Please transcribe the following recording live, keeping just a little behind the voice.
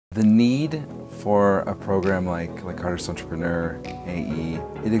The need for a program like Artist Entrepreneur AE,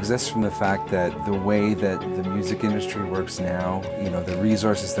 it exists from the fact that the way that the music industry works now, the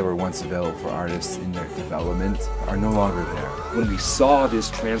resources that were once available for artists in their development are no longer there. When we saw this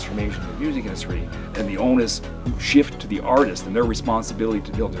transformation in the music industry and the onus shift to the artist and their responsibility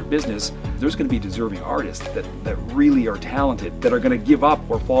to build their business, there's going to be deserving artists that really are talented, that are going to give up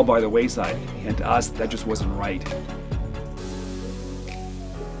or fall by the wayside. And to us, that just wasn't right.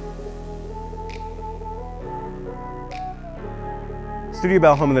 Studio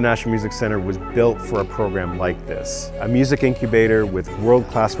Bell, home of the National Music Center, was built for a program like this. A music incubator with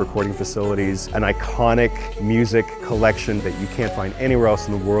world-class recording facilities, an iconic music collection that you can't find anywhere else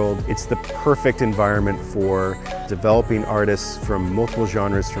in the world. It's the perfect environment for developing artists from multiple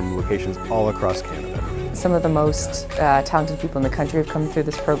genres, from locations all across Canada. Some of the most talented people in the country have come through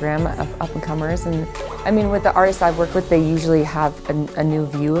this program of up-and-comers, and I mean, with the artists I've worked with, they usually have a new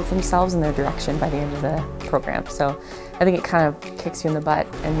view of themselves and their direction by the end of the program. So I think it kind of kicks you in the butt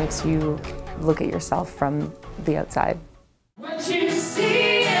and makes you look at yourself from the outside. What you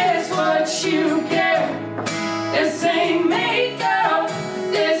see is what you get. This ain't makeup,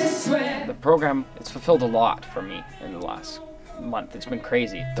 this is sweat. The program, it's fulfilled a lot for me in the last month. It's been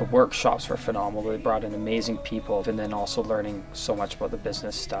crazy. The workshops were phenomenal. They brought in amazing people, and then also learning so much about the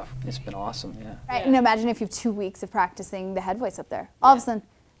business stuff. It's been awesome, yeah. Right, and imagine if you have 2 weeks of practicing the head voice up there. All of a sudden,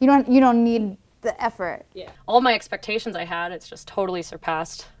 you don't need the effort. Yeah. All my expectations I had, it's just totally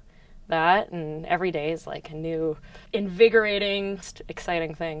surpassed that, and every day is like a new, invigorating,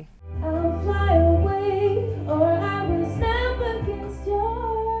 exciting thing. I'll fly away, or I will snap against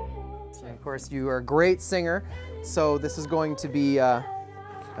your head. And of course, you are a great singer, so this is going to be a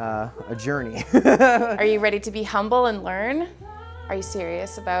journey. Are you ready to be humble and learn? Are you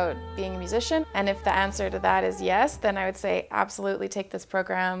serious about being a musician? And if the answer to that is yes, then I would say absolutely take this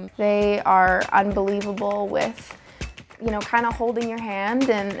program. They are unbelievable with, kind of holding your hand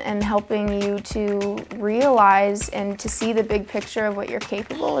and helping you to realize and to see the big picture of what you're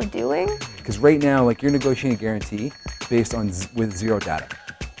capable of doing. Because right now, you're negotiating a guarantee based on with zero data.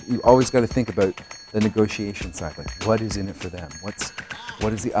 You always got to think about the negotiation side, what is in it for them?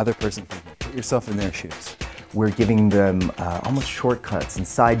 What is the other person thinking? Put yourself in their shoes. We're giving them almost shortcuts and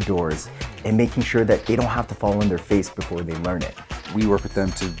side doors and making sure that they don't have to fall on their face before they learn it. We work with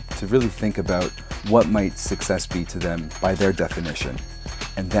them to really think about what might success be to them by their definition,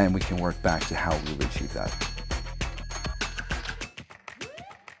 and then we can work back to how we would achieve that.